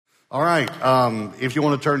All right, if you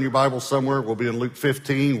want to turn your Bible somewhere, we'll be in Luke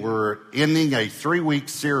 15. We're ending a 3-week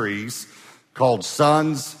series called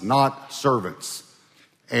Sons, Not Servants.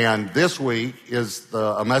 And this week is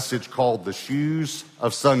a message called the Shoes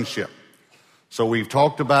of Sonship. So we've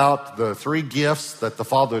talked about the 3 gifts that the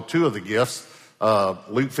Father, 2 of the gifts.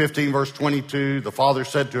 Luke 15, verse 22, the Father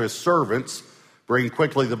said to his servants, bring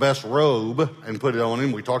quickly the best robe and put it on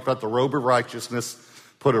him. We talked about the robe of righteousness.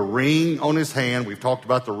 Put a ring on his hand. We've talked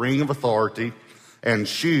about the ring of authority and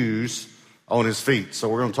shoes on his feet. So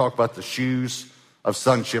we're going to talk about the shoes of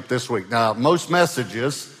sonship this week. Now, most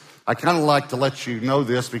messages, I kind of like to let you know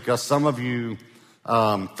this because some of you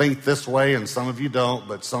think this way and some of you don't,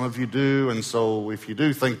 but some of you do. And so if you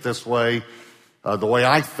do think this way, the way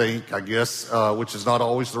I think, I guess, which is not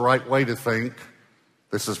always the right way to think,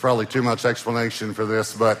 this is probably too much explanation for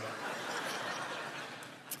this, but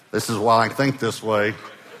this is why I think this way,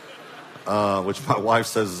 which my wife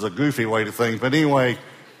says is a goofy way to think. But anyway,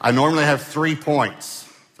 I normally have 3 points.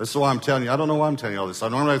 This is why I'm telling you. I don't know why I'm telling you all this. I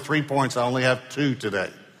normally have 3 points. I only have 2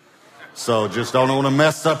 today. So just don't want to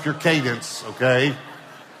mess up your cadence, okay?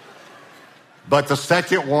 But the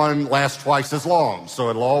second one lasts twice as long. So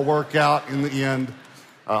it'll all work out in the end.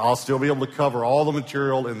 I'll still be able to cover all the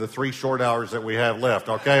material in the 3 short hours that we have left.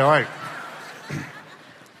 Okay, all right.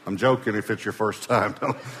 I'm joking if it's your first time.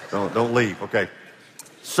 Don't leave, okay?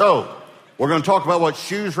 So, we're going to talk about what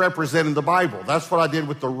shoes represent in the Bible. That's what I did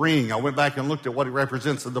with the ring. I went back and looked at what it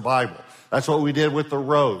represents in the Bible. That's what we did with the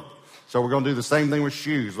robe. So we're going to do the same thing with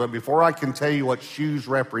shoes. But before I can tell you what shoes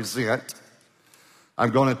represent, I'm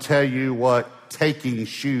going to tell you what taking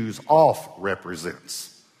shoes off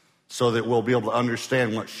represents, so that we'll be able to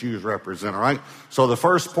understand what shoes represent, all right? So the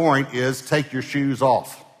first point is take your shoes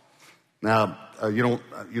off. Now, you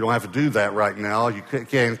don't have to do that right now. You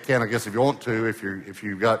can, I guess, if you want to, if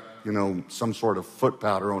you've got, some sort of foot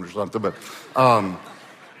powder on or something. But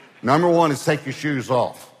number one is take your shoes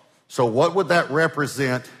off. So what would that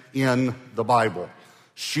represent in the Bible?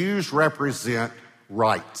 Shoes represent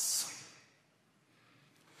rights.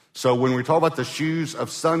 So when we talk about the shoes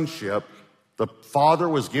of sonship, the father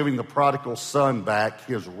was giving the prodigal son back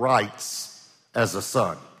his rights as a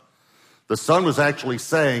son. The son was actually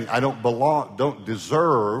saying, I don't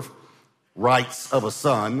deserve rights of a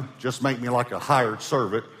son. Just make me like a hired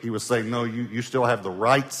servant. He was saying, no, you still have the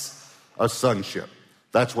rights of sonship.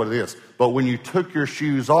 That's what it is. But when you took your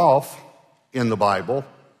shoes off in the Bible,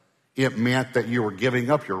 it meant that you were giving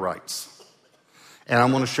up your rights. And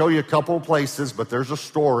I'm going to show you a couple of places, but there's a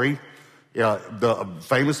story, the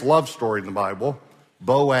famous love story in the Bible,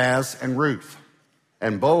 Boaz and Ruth.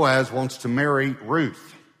 And Boaz wants to marry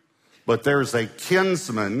Ruth. But there's a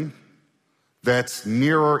kinsman that's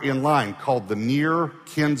nearer in line called the near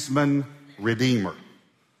kinsman redeemer,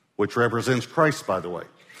 which represents Christ, by the way.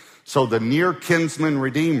 So the near kinsman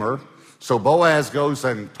redeemer, so Boaz goes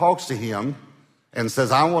and talks to him and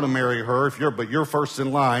says, I want to marry her, but you're first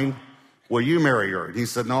in line. Will you marry her? And he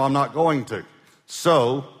said, no, I'm not going to.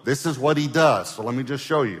 So this is what he does. So let me just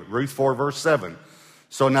show you. Ruth 4, verse 7.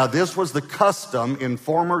 So now this was the custom in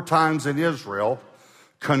former times in Israel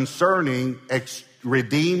concerning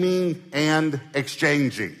redeeming and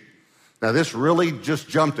exchanging. Now this really just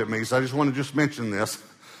jumped at me, so I just want to just mention this,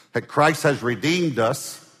 that Christ has redeemed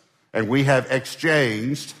us and we have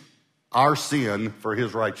exchanged our sin for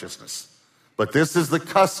his righteousness. But this is the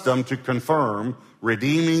custom to confirm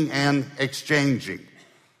redeeming and exchanging.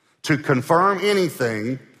 To confirm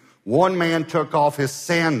anything, one man took off his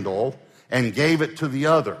sandal and gave it to the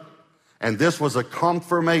other. And this was a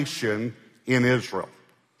confirmation in Israel.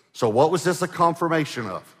 So what was this a confirmation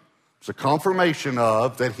of? It's a confirmation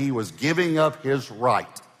of that he was giving up his right.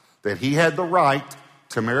 That he had the right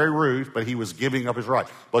to marry Ruth, but he was giving up his right.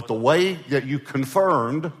 But the way that you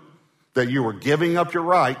confirmed that you were giving up your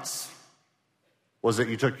rights was that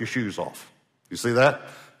you took your shoes off. You see that?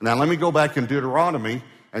 Now let me go back in Deuteronomy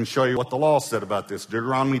and show you what the law said about this.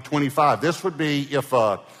 Deuteronomy 25. This would be if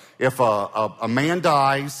a man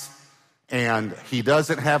dies and he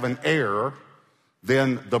doesn't have an heir,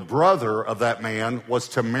 then the brother of that man was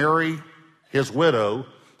to marry his widow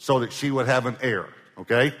so that she would have an heir,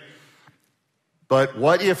 okay? But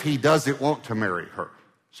what if he doesn't want to marry her?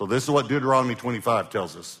 So this is what Deuteronomy 25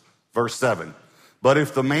 tells us, verse 7. But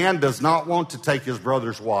if the man does not want to take his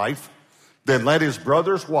brother's wife, then let his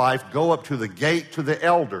brother's wife go up to the gate to the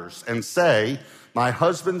elders and say, my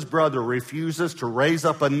husband's brother refuses to raise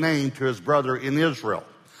up a name to his brother in Israel.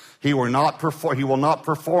 He will not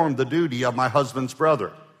perform the duty of my husband's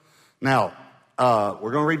brother. Now,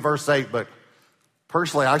 we're going to read verse 8, but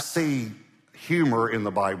personally I see humor in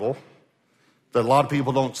the Bible that a lot of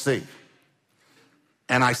people don't see.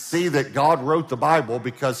 And I see that God wrote the Bible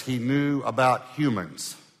because he knew about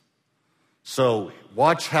humans. So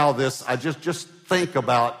watch how this, I just think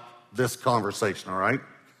about this conversation, all right?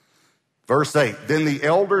 Verse 8, then the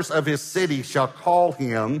elders of his city shall call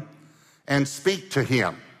him and speak to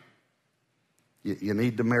him. You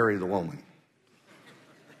need to marry the woman.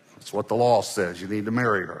 That's what the law says. You need to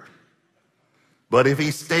marry her. But if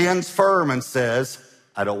he stands firm and says,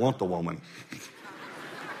 I don't want the woman.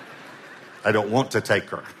 I don't want to take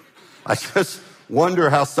her. I just wonder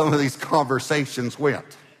how some of these conversations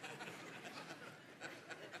went.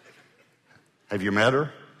 Have you met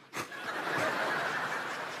her?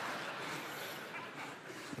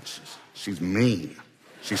 She's mean.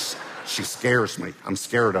 She scares me. I'm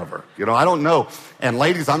scared of her. I don't know. And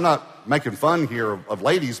ladies, I'm not making fun here of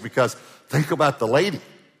ladies, because think about the lady.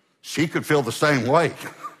 She could feel the same way.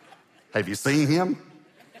 Have you seen him?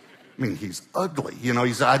 I mean, he's ugly.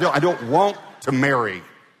 I don't want to marry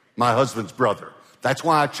my husband's brother. That's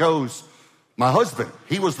why I chose my husband.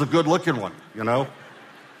 He was the good-looking one,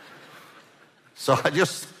 So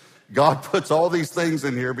God puts all these things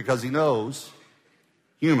in here because he knows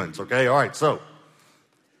humans, okay? All right, so,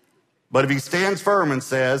 but if he stands firm and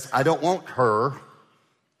says, I don't want her,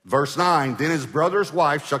 verse 9, then his brother's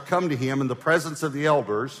wife shall come to him in the presence of the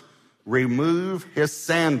elders, remove his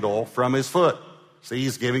sandal from his foot. See,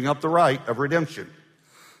 he's giving up the right of redemption.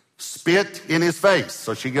 Spit in his face,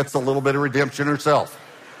 so she gets a little bit of redemption herself.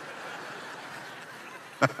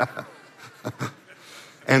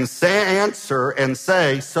 And answer and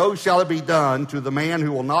say, so shall it be done to the man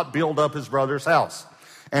who will not build up his brother's house.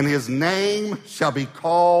 And his name shall be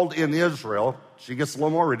called in Israel, she gets a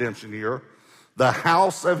little more redemption here, the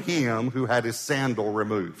house of him who had his sandal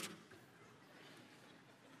removed.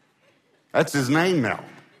 That's his name now.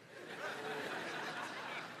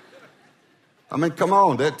 I mean, come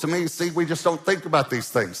on. To me, see, we just don't think about these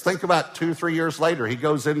things. Think about 2-3 years later, he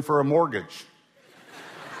goes in for a mortgage.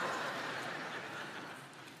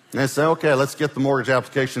 And they say, okay, let's get the mortgage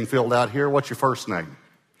application filled out here. What's your first name?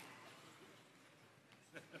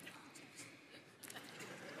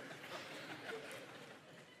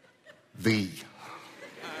 The,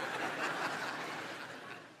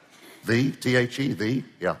 T-H-E, the,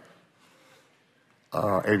 yeah.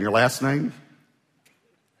 And your last name?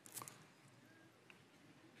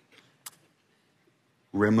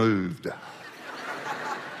 Removed.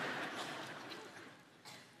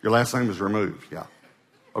 Your last name is removed, yeah.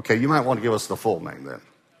 Okay, you might want to give us the full name then.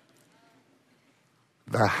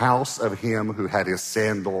 The house of him who had his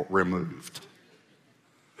sandal removed.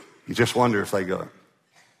 You just wonder if they go,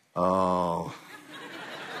 oh,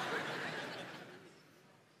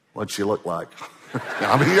 what'd she look like?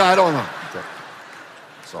 I don't know. Okay.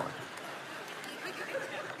 Sorry.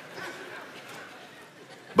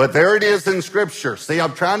 But there it is in Scripture. See,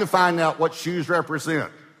 I'm trying to find out what shoes represent.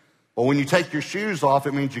 Well, when you take your shoes off,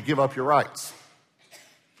 it means you give up your rights.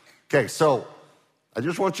 Okay, so I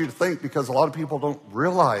just want you to think, because a lot of people don't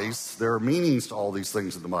realize there are meanings to all these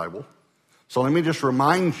things in the Bible. So let me just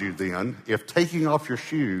remind you then, if taking off your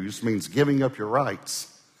shoes means giving up your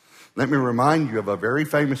rights, let me remind you of a very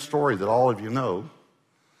famous story that all of you know,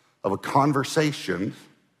 of a conversation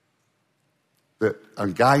that a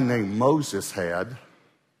guy named Moses had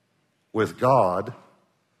with God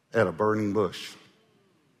at a burning bush.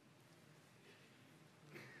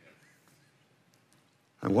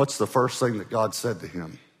 And what's the first thing that God said to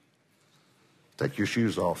him? Take your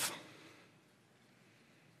shoes off.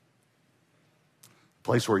 The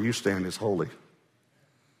place where you stand is holy.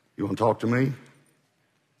 You want to talk to me?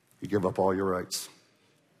 You give up all your rights.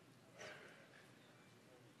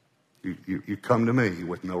 You come to me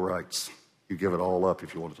with no rights. You give it all up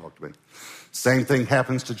if you want to talk to me. Same thing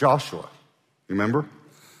happens to Joshua. Remember?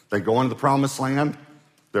 They go into the promised land.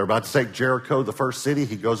 They're about to take Jericho, the first city.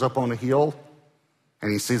 He goes up on a hill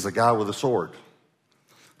and he sees a guy with a sword.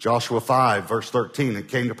 Joshua 5, verse 13. It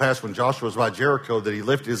came to pass when Joshua was by Jericho that he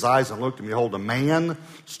lifted his eyes and looked, and behold, a man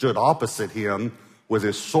stood opposite him with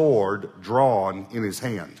his sword drawn in his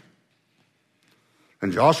hand.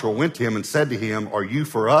 And Joshua went to him and said to him, are you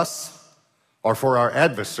for us or for our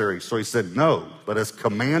adversaries? So he said, no, but as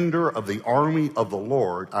commander of the army of the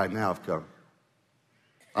Lord, I now have come.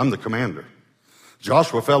 I'm the commander.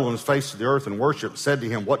 Joshua fell on his face to the earth and worshiped, and said to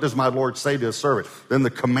him, what does my Lord say to his servant? Then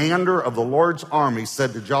the commander of the Lord's army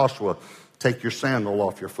said to Joshua, take your sandal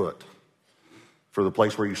off your foot, for the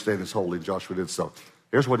place where you stand is holy. Joshua did so.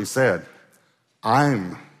 Here's what he said.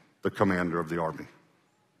 I'm the commander of the army.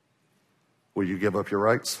 Will you give up your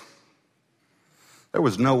rights? There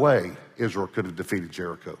was no way Israel could have defeated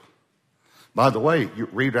Jericho. By the way, you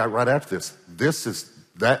read out right after this.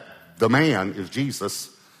 the man is Jesus,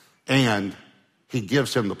 and he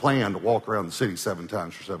gives him the plan to walk around the city 7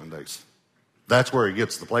 times for 7 days. That's where he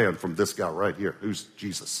gets the plan from this guy right here, who's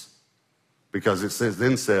Jesus. Because it says,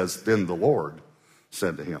 then the Lord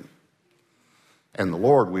said to him. And the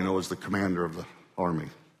Lord, we know, is the commander of the army.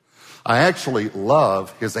 I actually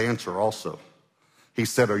love his answer also. He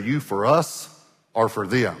said, are you for us or for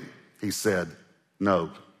them? He said, no.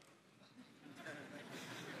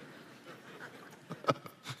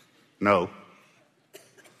 No.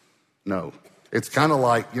 No. It's kind of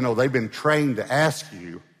like, they've been trained to ask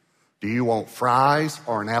you, do you want fries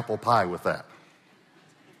or an apple pie with that?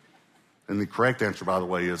 And the correct answer, by the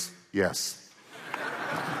way, is yes.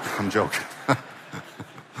 I'm joking.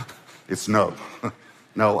 It's no.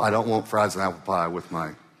 No, I don't want fries and apple pie with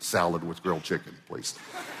my salad with grilled chicken, please.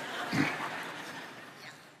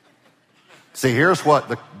 See, here's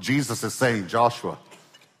what Jesus is saying to Joshua.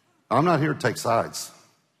 I'm not here to take sides.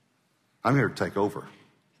 I'm here to take over.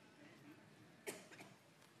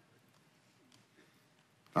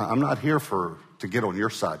 I'm not here to get on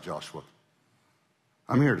your side, Joshua.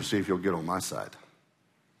 I'm here to see if you'll get on my side.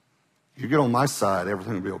 If you get on my side,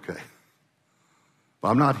 everything will be okay. But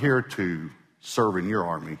I'm not here to serve in your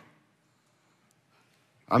army.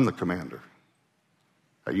 I'm the commander.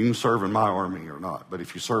 You can serve in my army or not, but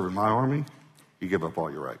if you serve in my army, you give up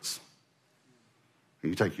all your rights.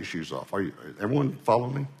 And you take your shoes off. Everyone follow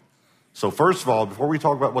me? So first of all, before we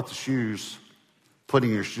talk about what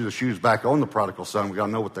putting the shoes back on the prodigal son, we got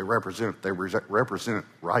to know what they represent. They represent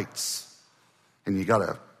rights. And you got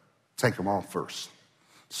to take them off first.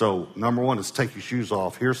 So number 1 is take your shoes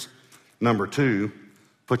off. Here's number 2,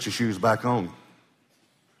 put your shoes back on.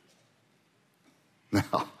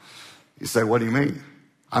 Now, you say, what do you mean?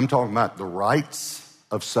 I'm talking about the rights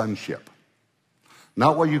of sonship.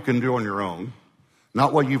 Not what you can do on your own,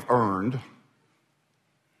 not what you've earned,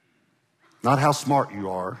 not how smart you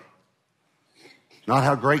are, not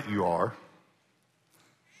how great you are,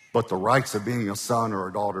 but the rights of being a son or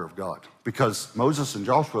a daughter of God. Because Moses and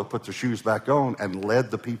Joshua put their shoes back on and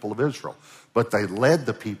led the people of Israel. But they led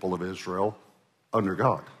the people of Israel under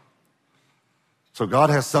God. So God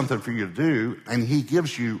has something for you to do, and he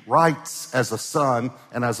gives you rights as a son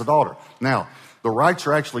and as a daughter. Now, the rights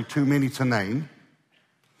are actually too many to name,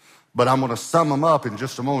 but I'm going to sum them up in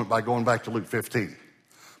just a moment by going back to Luke 15.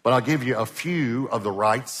 But I'll give you a few of the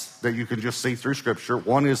rights that you can just see through Scripture.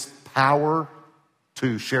 One is power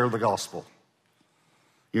to share the gospel.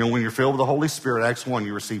 When you're filled with the Holy Spirit, Acts 1,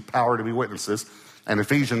 you receive power to be witnesses. And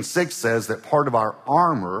Ephesians 6 says that part of our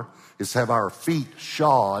armor is to have our feet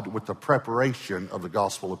shod with the preparation of the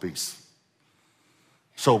gospel of peace.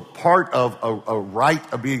 So part of a right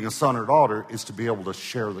of being a son or daughter is to be able to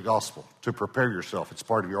share the gospel, to prepare yourself. It's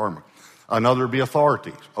part of your armor. Another would be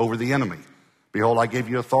authority over the enemy. Behold, I gave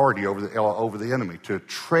you authority over the enemy to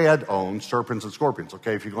tread on serpents and scorpions.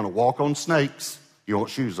 Okay, if you're going to walk on snakes, you want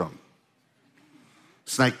shoes on.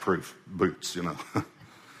 Snake-proof boots,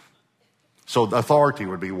 So the authority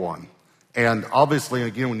would be one. And obviously,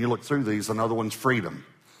 again, when you look through these, another one's freedom.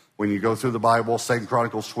 When you go through the Bible, 2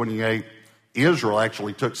 Chronicles 28, Israel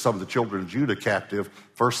actually took some of the children of Judah captive.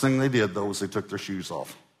 First thing they did, though, was they took their shoes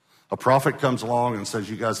off. A prophet comes along and says,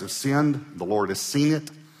 you guys have sinned. The Lord has seen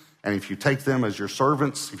it. And if you take them as your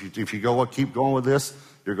servants, if you keep going with this,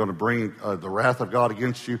 you're going to bring the wrath of God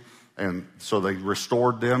against you. And so they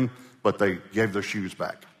restored them, but they gave their shoes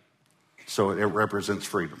back. So it represents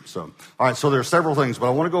freedom. So, all right, so there are several things, but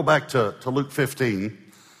I want to go back to Luke 15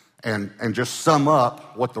 and just sum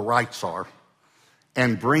up what the rights are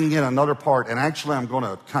and bring in another part. And actually, I'm going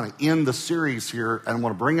to kind of end the series here, and I'm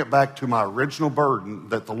going to bring it back to my original burden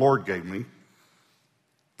that the Lord gave me,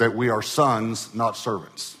 that we are sons, not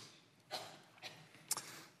servants.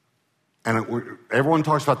 And everyone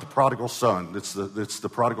talks about the prodigal son. It's the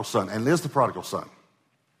prodigal son, and it is the prodigal son.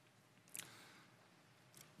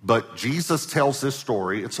 But Jesus tells this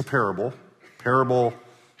story. It's a parable. Parable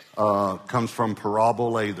comes from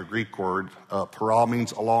parabole, the Greek word. Para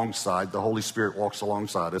means alongside. The Holy Spirit walks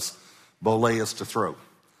alongside us. Bole is to throw.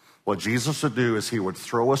 What Jesus would do is he would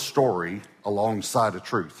throw a story alongside a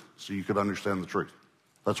truth so you could understand the truth.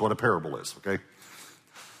 That's what a parable is, okay?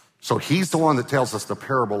 So he's the one that tells us the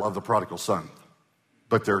parable of the prodigal son.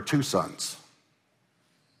 But there are 2 sons.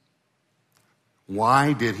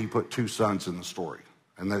 Why did he put 2 sons in the story?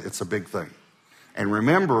 And it's a big thing. And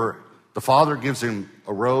remember, the father gives him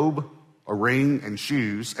a robe, a ring, and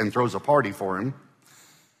shoes, and throws a party for him.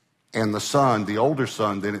 And the son, the older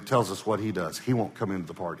son, then it tells us what he does. He won't come into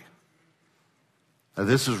the party. Now,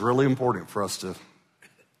 this is really important for us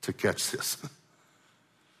to catch this.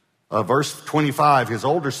 Verse 25, his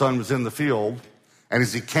older son was in the field, And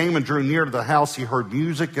as he came and drew near to the house, he heard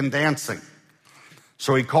music and dancing.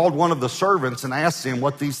 So he called one of the servants and asked him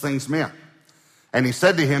what these things meant. And he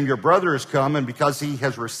said to him, your brother has come, and because he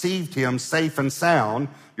has received him safe and sound,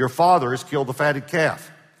 your father has killed the fatted calf.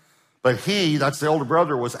 But he, that's the older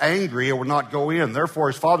brother, was angry and would not go in. Therefore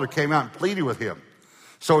his father came out and pleaded with him.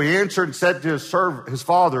 So he answered and said to his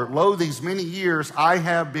father, lo, these many years I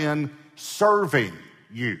have been serving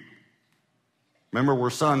you. Remember, we're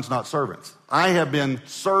sons, not servants. I have been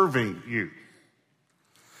serving you.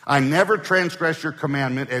 I never transgressed your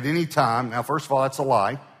commandment at any time. Now, first of all, that's a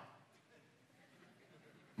lie.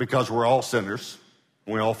 Because we're all sinners.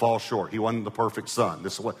 And we all fall short. He wasn't the perfect son.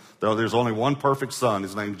 There's only one perfect son.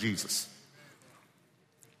 His name's Jesus.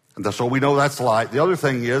 And so we know that's a lie. The other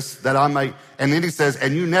thing is that I may, and then he says,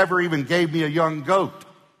 and you never even gave me a young goat.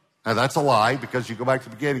 Now, that's a lie, because you go back to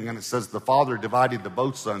the beginning and it says the father divided to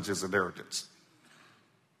both sons his inheritance.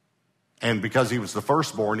 And because he was the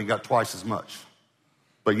firstborn, he got twice as much.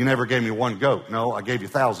 But you never gave me one goat. No, I gave you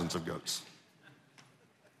thousands of goats.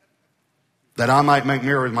 That I might make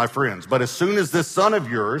merry with my friends. But as soon as this son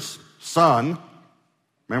of yours,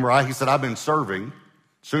 remember he said, I've been serving.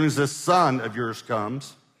 As soon as this son of yours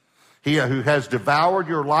comes, he who has devoured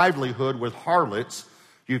your livelihood with harlots,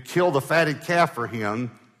 you kill the fatted calf for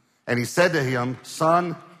him. And he said to him,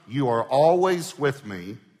 son, you are always with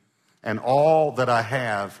me, and all that I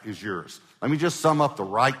have is yours. Let me just sum up the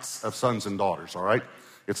rights of sons and daughters, all right?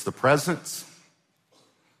 It's the presence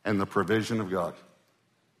and the provision of God.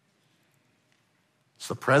 It's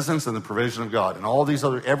the presence and the provision of God. And all these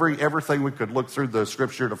other, everything we could look through the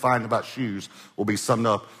scripture to find about shoes will be summed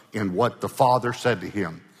up in what the Father said to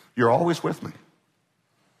him. You're always with me.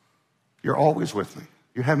 You're always with me.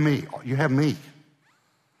 You have me. You have me.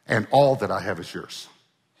 And all that I have is yours.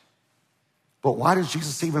 But why does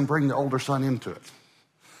Jesus even bring the older son into it?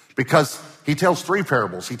 Because he tells three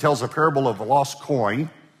parables. He tells a parable of a lost coin.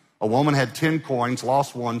 A woman had 10 coins,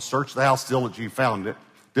 lost one, searched the house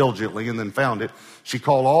diligently, and then found it. She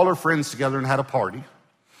called all her friends together and had a party.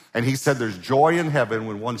 And he said there's joy in heaven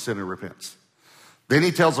when one sinner repents. Then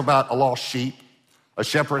he tells about a lost sheep. A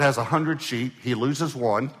shepherd has 100 sheep. He loses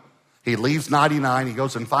one. He leaves 99. He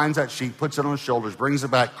goes and finds that sheep, puts it on his shoulders, brings it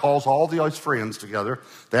back, calls all his friends together.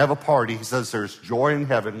 They have a party. He says there's joy in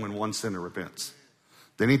heaven when one sinner repents.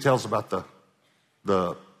 Then he tells about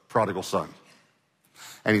the prodigal son.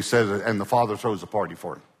 And he says, and the father throws a party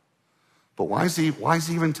for him. But why does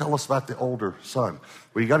he even tell us about the older son?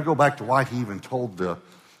 Well, you got to go back to why he even told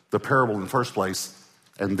the parable in the first place.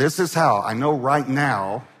 And this is how, I know right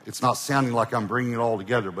now, it's not sounding like I'm bringing it all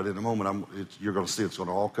together, but in a moment, you're going to see it's going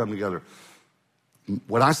to all come together.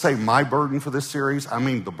 When I say my burden for this series, I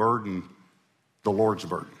mean the Lord's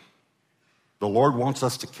burden. The Lord wants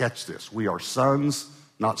us to catch this. We are sons,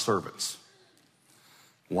 not servants.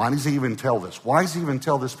 Why does he even tell this? Why does he even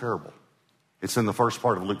tell this parable? It's in the first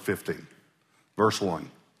part of Luke 15, verse 1.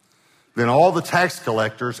 Then all the tax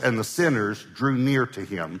collectors and the sinners drew near to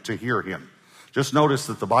him to hear him. Just notice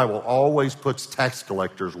that the Bible always puts tax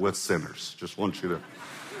collectors with sinners. Just want you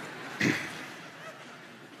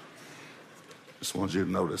to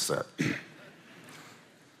notice that.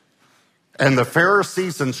 And the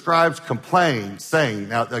Pharisees and scribes complained, saying,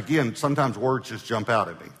 now again, sometimes words just jump out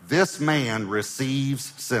at me. This man receives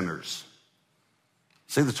sinners.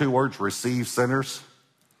 See the two words, receive sinners?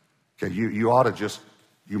 Okay, you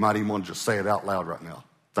might even want to just say it out loud right now.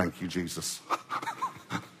 Thank you, Jesus.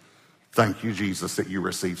 Thank you, Jesus, that you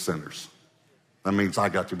receive sinners. That means I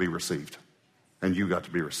got to be received, and you got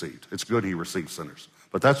to be received. It's good he receives sinners,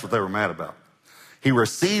 but that's what they were mad about. He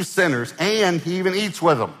receives sinners, and he even eats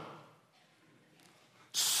with them.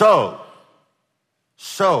 So,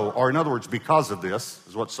 or in other words, because of this,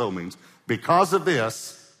 is what so means. Because of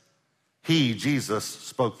this, he, Jesus,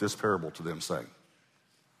 spoke this parable to them, saying.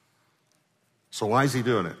 So why is he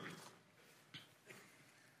doing it?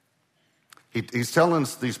 He's telling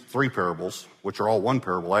us these three parables, which are all one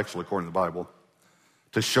parable, actually, according to the Bible,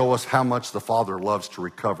 to show us how much the Father loves to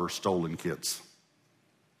recover stolen kids.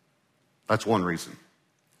 That's one reason.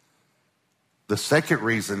 The second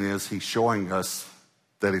reason is he's showing us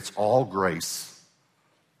that it's all grace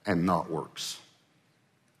and not works.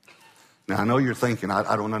 Now, I know you're thinking,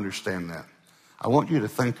 I don't understand that. I want you to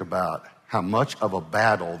think about how much of a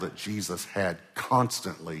battle that Jesus had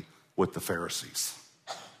constantly with the Pharisees.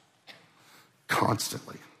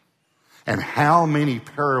 Constantly. And how many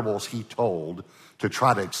parables he told to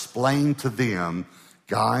try to explain to them,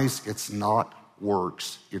 guys, it's not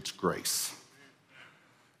works, it's grace.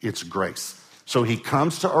 It's grace. So he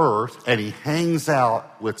comes to earth and he hangs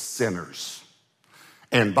out with sinners.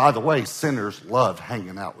 And by the way, sinners love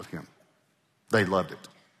hanging out with him. They loved it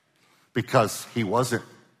because he wasn't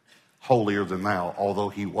holier than thou, although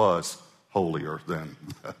he was holier than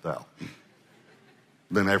thou,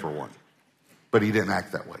 than everyone. But he didn't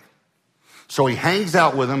act that way. So he hangs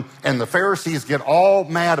out with them, and the Pharisees get all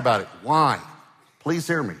mad about it. Why? Please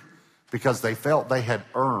hear me. Because they felt they had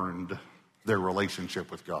earned their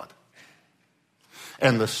relationship with God.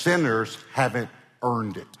 And the sinners haven't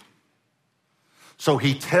earned it. So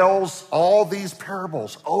he tells all these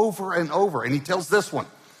parables over and over, and he tells this one.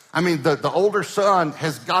 I mean, the older son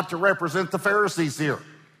has got to represent the Pharisees here.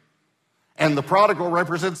 And the prodigal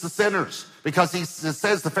represents the sinners, because it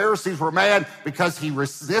says the Pharisees were mad because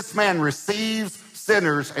this man receives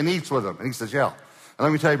sinners and eats with them. And he says, yeah, and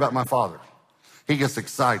let me tell you about my father. He gets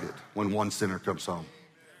excited when one sinner comes home.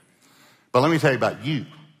 But let me tell you about you.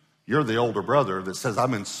 You're the older brother that says,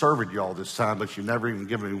 I've been serving you all this time, but you've never even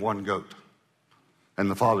given me one goat. And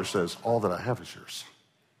the father says, all that I have is yours.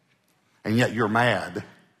 And yet you're mad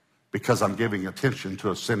because I'm giving attention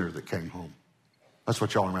to a sinner that came home. That's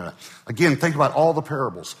what y'all are mad at. Again, think about all the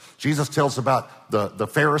parables. Jesus tells about the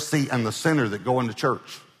Pharisee and the sinner that go into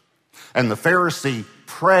church. And the Pharisee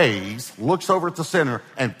prays, looks over at the sinner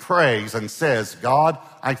and prays and says, God,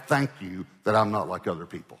 I thank you that I'm not like other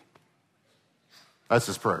people. That's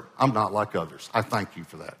his prayer. I'm not like others. I thank you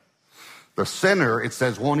for that. The sinner, it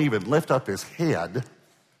says, won't even lift up his head,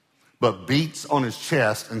 but beats on his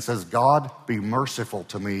chest and says, God, be merciful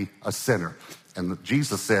to me, a sinner. And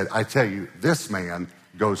Jesus said, I tell you, this man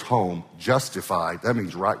goes home justified. That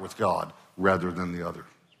means right with God rather than the other.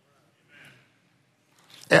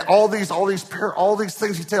 And all these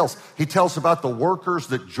things he tells. He tells about the workers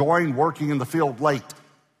that join working in the field late.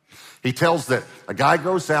 He tells that a guy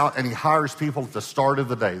goes out and he hires people at the start of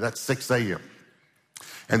the day. That's 6 a.m.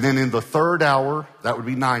 And then in the third hour, that would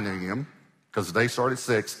be 9 a.m., because the day started at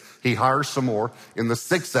 6, he hires some more. In the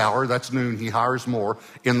 6th hour, that's noon, he hires more.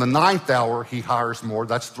 In the 9th hour, he hires more.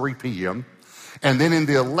 That's 3 p.m. And then in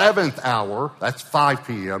the 11th hour, that's 5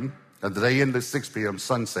 p.m. And the day ended at 6 p.m.,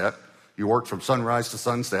 sunset. You worked from sunrise to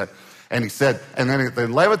sunset. And he said, and then at the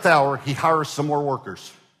 11th hour, he hires some more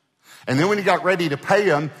workers. And then when he got ready to pay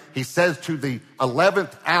them, he says to the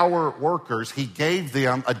 11th hour workers, he gave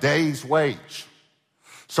them a day's wage.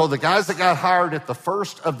 So the guys that got hired at the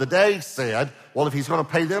first of the day said, well, if he's going to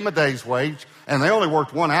pay them a day's wage, and they only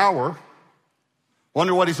worked 1 hour,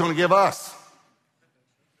 wonder what he's going to give us.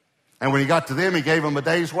 And when he got to them, he gave them a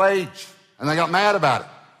day's wage, and they got mad about it.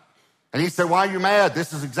 And he said, why are you mad?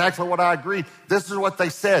 This is exactly what I agreed. This is what they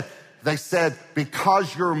said. They said,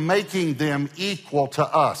 because you're making them equal to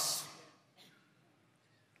us.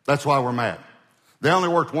 That's why we're mad. They only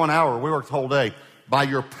worked 1 hour. We worked the whole day. By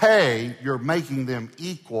your pay, you're making them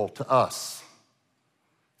equal to us.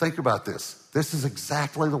 Think about this. This is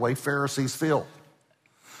exactly the way Pharisees feel.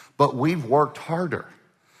 But we've worked harder.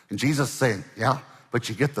 And Jesus is saying, yeah, but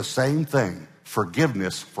you get the same thing,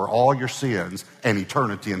 forgiveness for all your sins and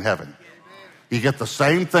eternity in heaven. You get the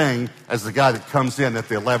same thing as the guy that comes in at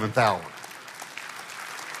the 11th hour.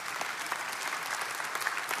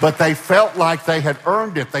 But they felt like they had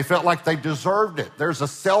earned it. They felt like they deserved it. There's a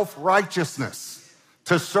self-righteousness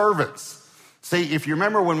to servants. See, if you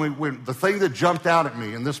remember when the thing that jumped out at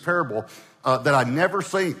me in this parable that I'd never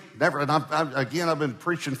seen, and I've been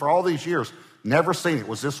preaching for all these years, never seen it,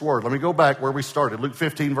 was this word. Let me go back where we started. Luke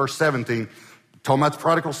 15, verse 17, talking about the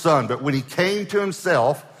prodigal son. But when he came to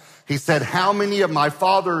himself, he said, how many of my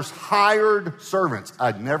father's hired servants?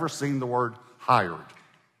 I'd never seen the word hired.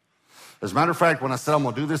 As a matter of fact, when I said I'm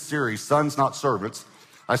going to do this series, Sons Not Servants,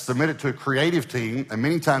 I submit it to a creative team, and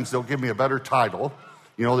many times they'll give me a better title,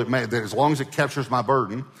 you know, that as long as it captures my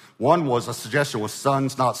burden. One was, a suggestion was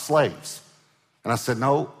Sons Not Slaves. And I said,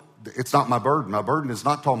 no, it's not my burden. My burden is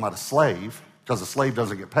not talking about a slave, because a slave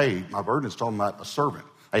doesn't get paid. My burden is talking about a servant,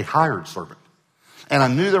 a hired servant. And I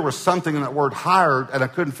knew there was something in that word hired, and I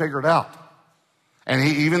couldn't figure it out. And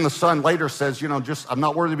even the son later says, you know, I'm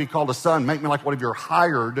not worthy to be called a son. Make me like one of your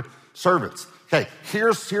hired servants. Okay,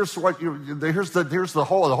 here's the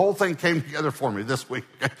whole thing came together for me this week.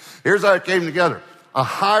 Here's how it came together. A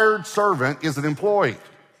hired servant is an employee.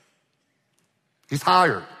 He's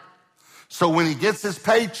hired. So when he gets his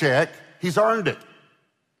paycheck, he's earned it.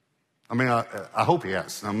 I mean, I hope he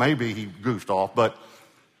has. Now, maybe he goofed off, but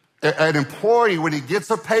an employee, when he gets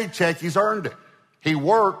a paycheck, he's earned it. He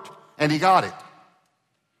worked and he got it.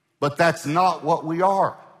 But that's not what we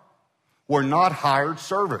are. We're not hired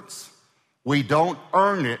servants. We don't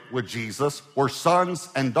earn it with Jesus. We're sons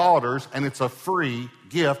and daughters, and it's a free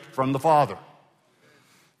gift from the Father.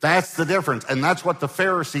 That's the difference, and that's what the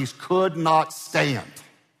Pharisees could not stand.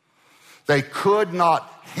 They could not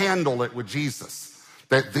handle it with Jesus.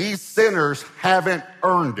 that these sinners haven't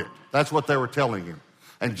earned it. That's what they were telling him.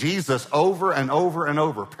 And Jesus, over and over and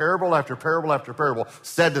over, parable after parable after parable,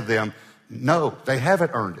 said to them, no, they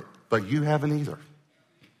haven't earned it, but you haven't either.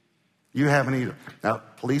 You haven't either. Now,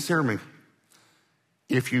 please hear me.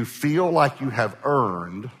 If you feel like you have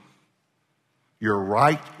earned your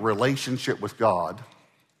right relationship with God,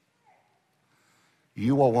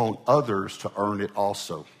 you will want others to earn it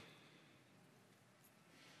also.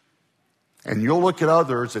 And you'll look at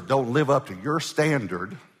others that don't live up to your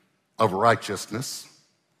standard of righteousness,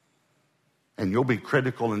 and you'll be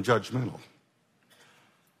critical and judgmental.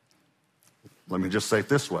 Let me just say it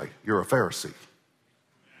this way. You're a Pharisee.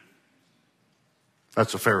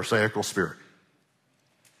 That's a Pharisaical spirit.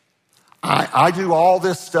 I do all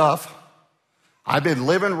this stuff. I've been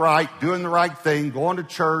living right, doing the right thing, going to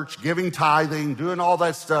church, giving tithing, doing all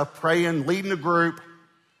that stuff, praying, leading a group.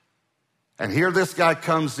 And here this guy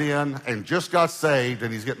comes in and just got saved,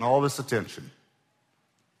 and he's getting all this attention.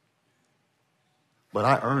 But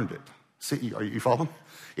I earned it. See, are you following?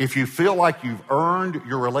 If you feel like you've earned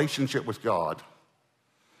your relationship with God,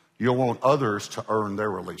 you'll want others to earn their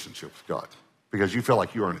relationship with God because you feel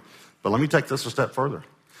like you earned it. But let me take this a step further.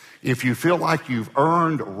 If you feel like you've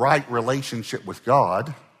earned right relationship with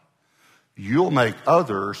God, you'll make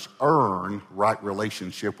others earn right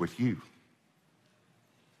relationship with you.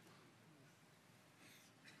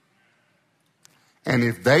 And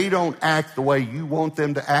if they don't act the way you want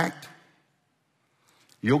them to act,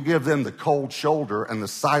 you'll give them the cold shoulder and the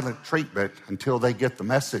silent treatment until they get the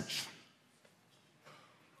message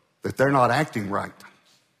that they're not acting right.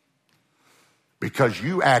 Because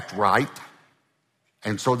you act right,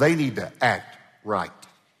 and so they need to act right.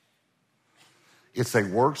 It's a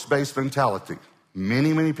works-based mentality.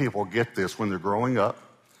 Many, many people get this when they're growing up,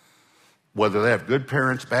 whether they have good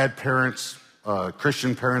parents, bad parents,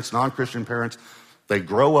 Christian parents, non-Christian parents. They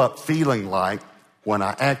grow up feeling like when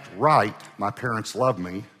I act right, my parents love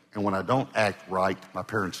me, and when I don't act right, my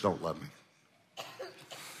parents don't love me.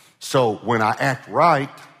 So when I act right,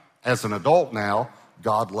 as an adult now,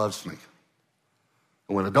 God loves me.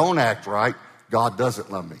 And when I don't act right, God doesn't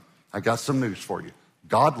love me. I got some news for you.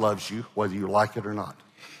 God loves you whether you like it or not.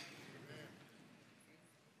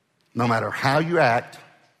 No matter how you act,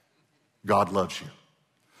 God loves you.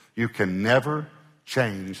 You can never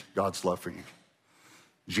change God's love for you.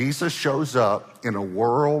 Jesus shows up in a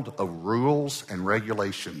world of rules and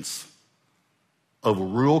regulations, of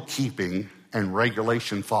rule keeping and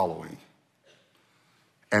regulation following,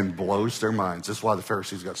 and blows their minds. This is why the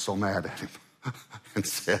Pharisees got so mad at him and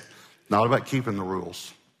said, not about keeping the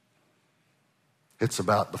rules. It's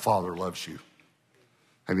about the Father loves you.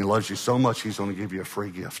 And he loves you so much, he's going to give you a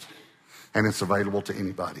free gift. And it's available to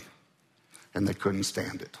anybody. And they couldn't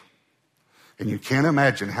stand it. And you can't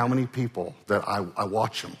imagine how many people that I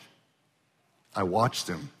watch them. I watch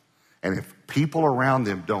them. And if people around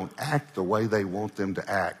them don't act the way they want them to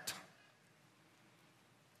act,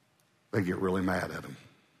 they get really mad at them.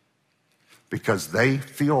 Because they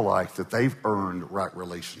feel like that they've earned right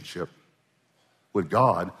relationship with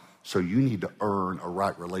God, so you need to earn a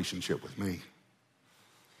right relationship with me.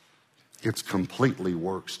 It's completely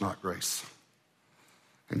works, not grace.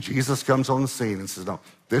 And Jesus comes on the scene and says, no,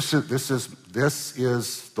 this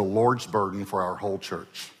is the Lord's burden for our whole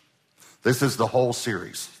church. This is the whole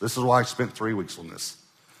series. This is why I spent 3 weeks on this.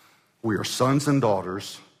 We are sons and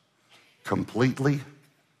daughters completely,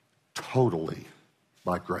 totally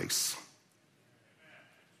by grace.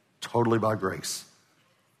 Totally by grace.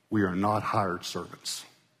 We are not hired servants.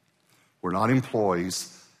 We're not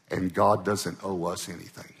employees, and God doesn't owe us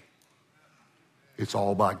anything. It's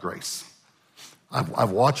all by grace.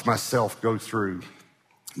 I've watched myself go through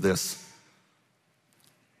this.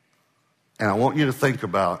 And I want you to think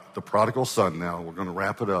about the prodigal son now. We're going to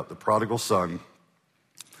wrap it up. The prodigal son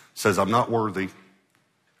says, I'm not worthy.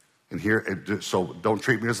 So don't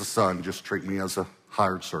treat me as a son, just treat me as a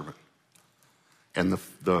hired servant. And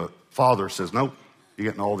the father says, nope, you're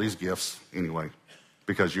getting all these gifts anyway,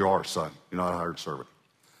 because you are a son. You're not a hired servant.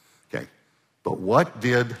 Okay. But what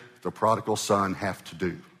did the prodigal son have to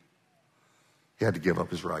do? He had to give up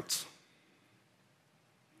his rights.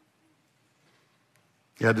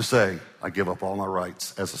 He had to say, I give up all my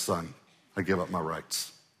rights as a son. I give up my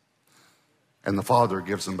rights. And the father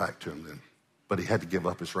gives them back to him then. But he had to give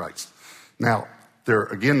up his rights. Now, there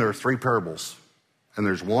are 3 parables. And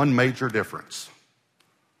there's one major difference.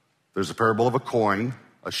 There's a parable of a coin,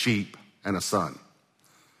 a sheep, and a son.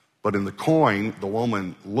 But in the coin, the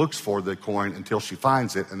woman looks for the coin until she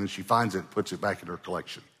finds it, and then she finds it and puts it back in her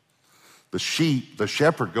collection. The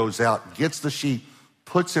shepherd goes out, gets the sheep,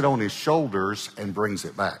 puts it on his shoulders, and brings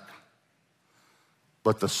it back.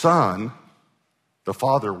 But the son, the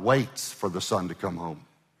father waits for the son to come home.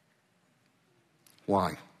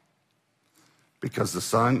 Why? Because the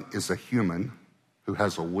son is a human who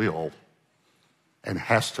has a will and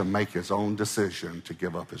has to make his own decision to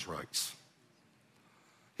give up his rights.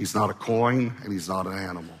 He's not a coin and he's not an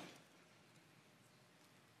animal.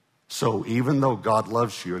 So even though God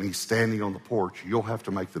loves you and he's standing on the porch, you'll have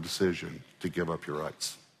to make the decision to give up your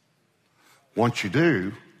rights. Once you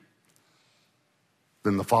do,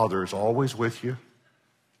 then the Father is always with you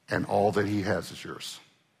and all that he has is yours.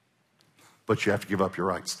 But you have to give up your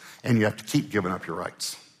rights, and you have to keep giving up your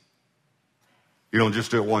rights. You don't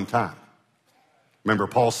just do it one time. Remember,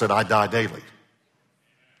 Paul said, I die daily.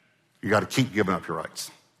 You got to keep giving up your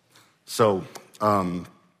rights. So a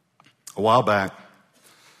while back,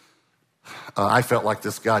 I felt like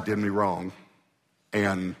this guy did me wrong,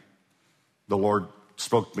 and the Lord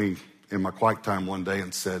spoke to me in my quiet time one day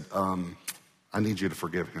and said, I need you to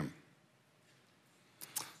forgive him.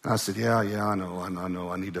 And I said, yeah, I know,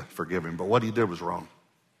 I need to forgive him. But what he did was wrong.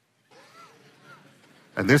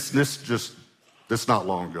 And this not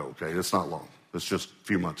long ago, okay? It's not long. It's just a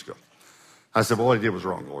few months ago. I said, well, what he did was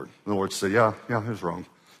wrong, Lord. And the Lord said, yeah, it was wrong.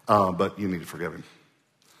 But you need to forgive him.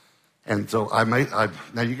 And so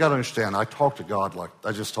now you got to understand, I talk to God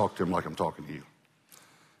I just talk to him like I'm talking to you.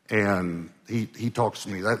 And he talks to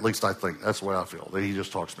me, at least I think, that's the way I feel, that he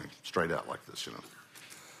just talks to me straight out like this,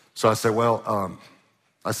 So I said, well,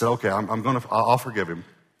 okay, I'll forgive him,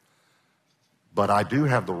 but I do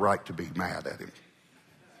have the right to be mad at him.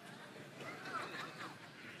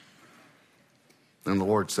 And the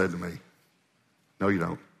Lord said to me, no, you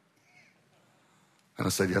don't. And I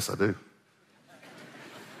said, yes, I do.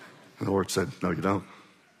 And the Lord said, no, you don't.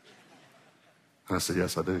 And I said,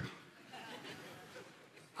 yes, I do.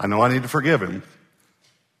 I know I need to forgive him,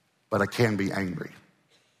 but I can be angry.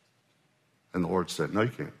 And the Lord said, no, you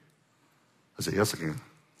can't. I said, yes, I can.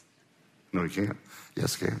 No, you can't.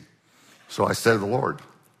 Yes, I can. So I said to the Lord,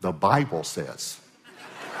 the Bible says.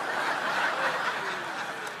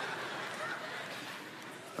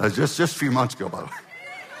 Just a few months ago, by the way.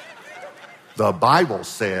 The Bible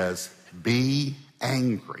says, be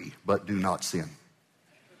angry, but do not sin.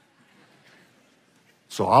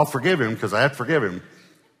 So I'll forgive him because I have to forgive him.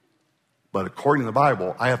 But according to the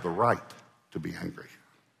Bible, I have the right to be angry.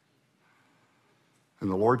 And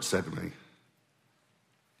the Lord said to me,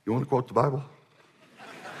 you want to quote the Bible?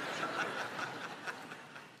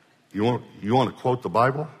 You want to quote the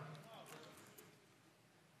Bible?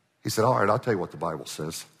 He said, all right, I'll tell you what the Bible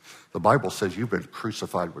says. The Bible says you've been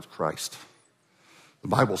crucified with Christ. The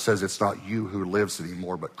Bible says it's not you who lives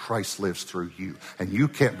anymore, but Christ lives through you. And you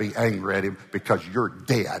can't be angry at him because you're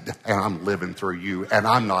dead and I'm living through you, and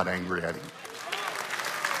I'm not angry at him.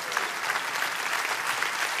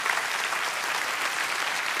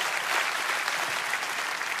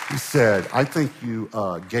 He said, I think you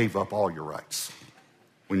gave up all your rights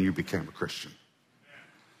when you became a Christian.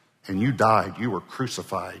 And you died, you were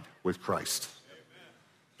crucified with Christ.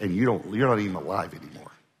 And you're not even alive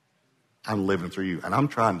anymore. I'm living through you. And I'm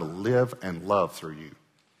trying to live and love through you.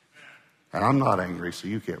 And I'm not angry, so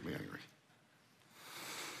you can't be angry.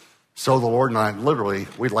 So the Lord and I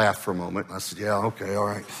we laughed for a moment. And I said, yeah, okay, all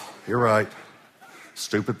right. You're right.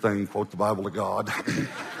 Stupid thing, quote the Bible to God.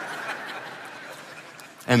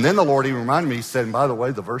 And then the Lord even reminded me, he said, and by the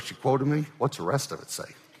way, the verse you quoted me, what's the rest of it say?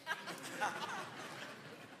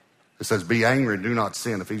 It says, be angry and do not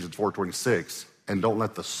sin, Ephesians 4:26, and don't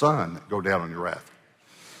let the sun go down on your wrath.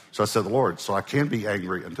 So I said, the Lord, so I can't be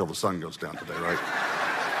angry until the sun goes down today, right?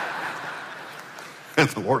 And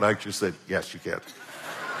the Lord actually said, yes, you can.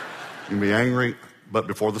 You can be angry, but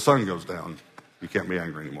before the sun goes down, you can't be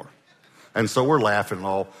angry anymore. And so we're laughing and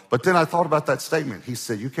all. But then I thought about that statement. He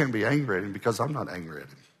said, you can't be angry at him because I'm not angry at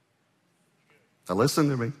him. Now listen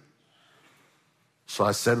to me. So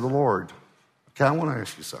I said to the Lord, okay, I want to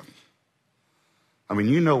ask you something. I mean,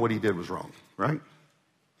 you know what he did was wrong, right?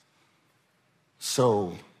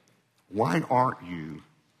 So why aren't you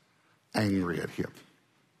angry at him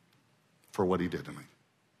for what he did to me?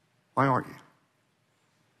 Why aren't you?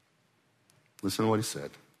 Listen to what he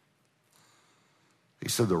said. He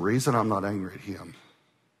said, the reason I'm not angry at him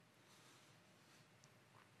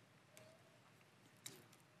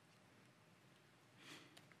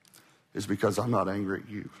is because I'm not angry at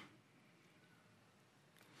you.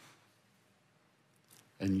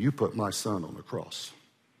 And you put my son on the cross.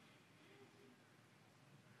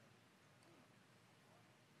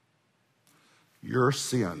 Your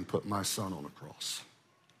sin put my son on the cross.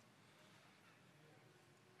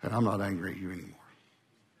 And I'm not angry at you anymore.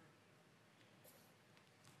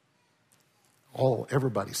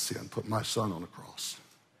 Everybody's sin put my son on the cross.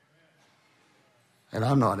 And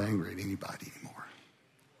I'm not angry at anybody anymore.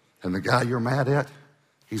 And the guy you're mad at,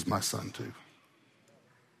 he's my son too.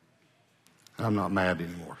 And I'm not mad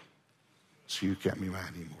anymore. So you can't be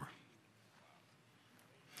mad anymore.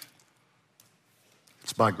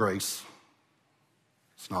 It's by grace.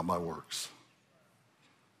 It's not by works.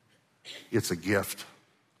 It's a gift.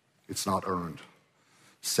 It's not earned.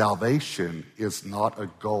 Salvation is not a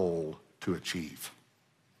goal to achieve.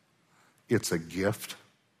 It's a gift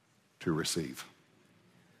to receive.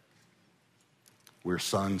 We're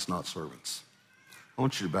sons, not servants. I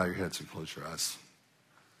want you to bow your heads and close your eyes.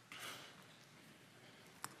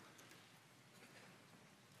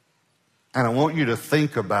 And I want you to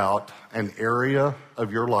think about an area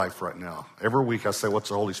of your life right now. Every week I say, what's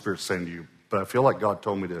the Holy Spirit saying to you? But I feel like God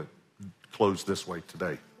told me to close this way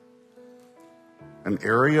today. An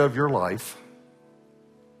area of your life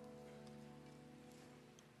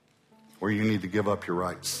where you need to give up your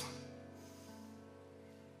rights.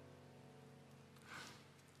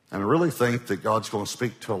 And I really think that God's going to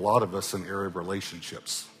speak to a lot of us in the area of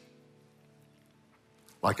relationships.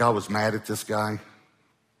 Like I was mad at this guy.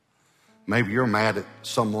 Maybe you're mad at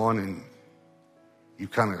someone and you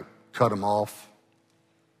kind of cut them off,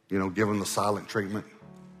 give them the silent treatment.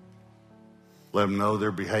 Let them know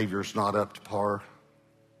their behavior's not up to par.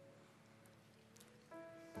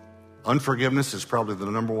 Unforgiveness is probably the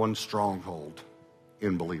number one stronghold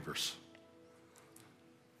in believers.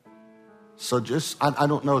 So I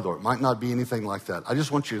don't know though, it might not be anything like that. I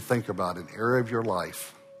just want you to think about an area of your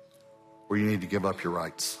life where you need to give up your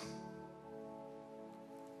rights.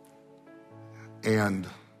 And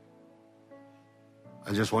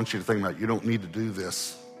I just want you to think about it. You don't need to do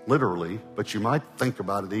this literally, but you might think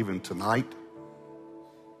about it even tonight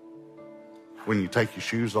when you take your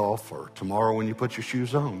shoes off or tomorrow when you put your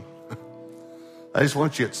shoes on. I just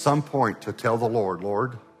want you at some point to tell the Lord,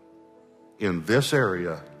 Lord, in this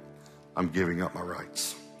area, I'm giving up my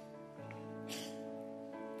rights.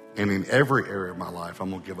 And in every area of my life, I'm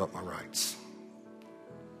going to give up my rights.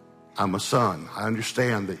 I'm a son. I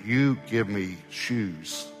understand that you give me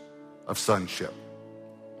shoes of sonship.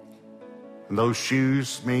 And those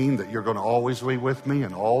shoes mean that you're going to always be with me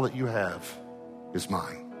and all that you have is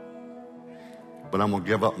mine. But I'm going to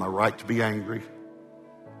give up my right to be angry.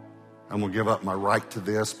 I'm going to give up my right to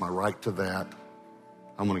this, my right to that.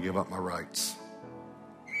 I'm going to give up my rights.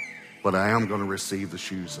 But I am going to receive the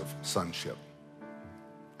shoes of sonship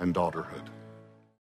and daughterhood.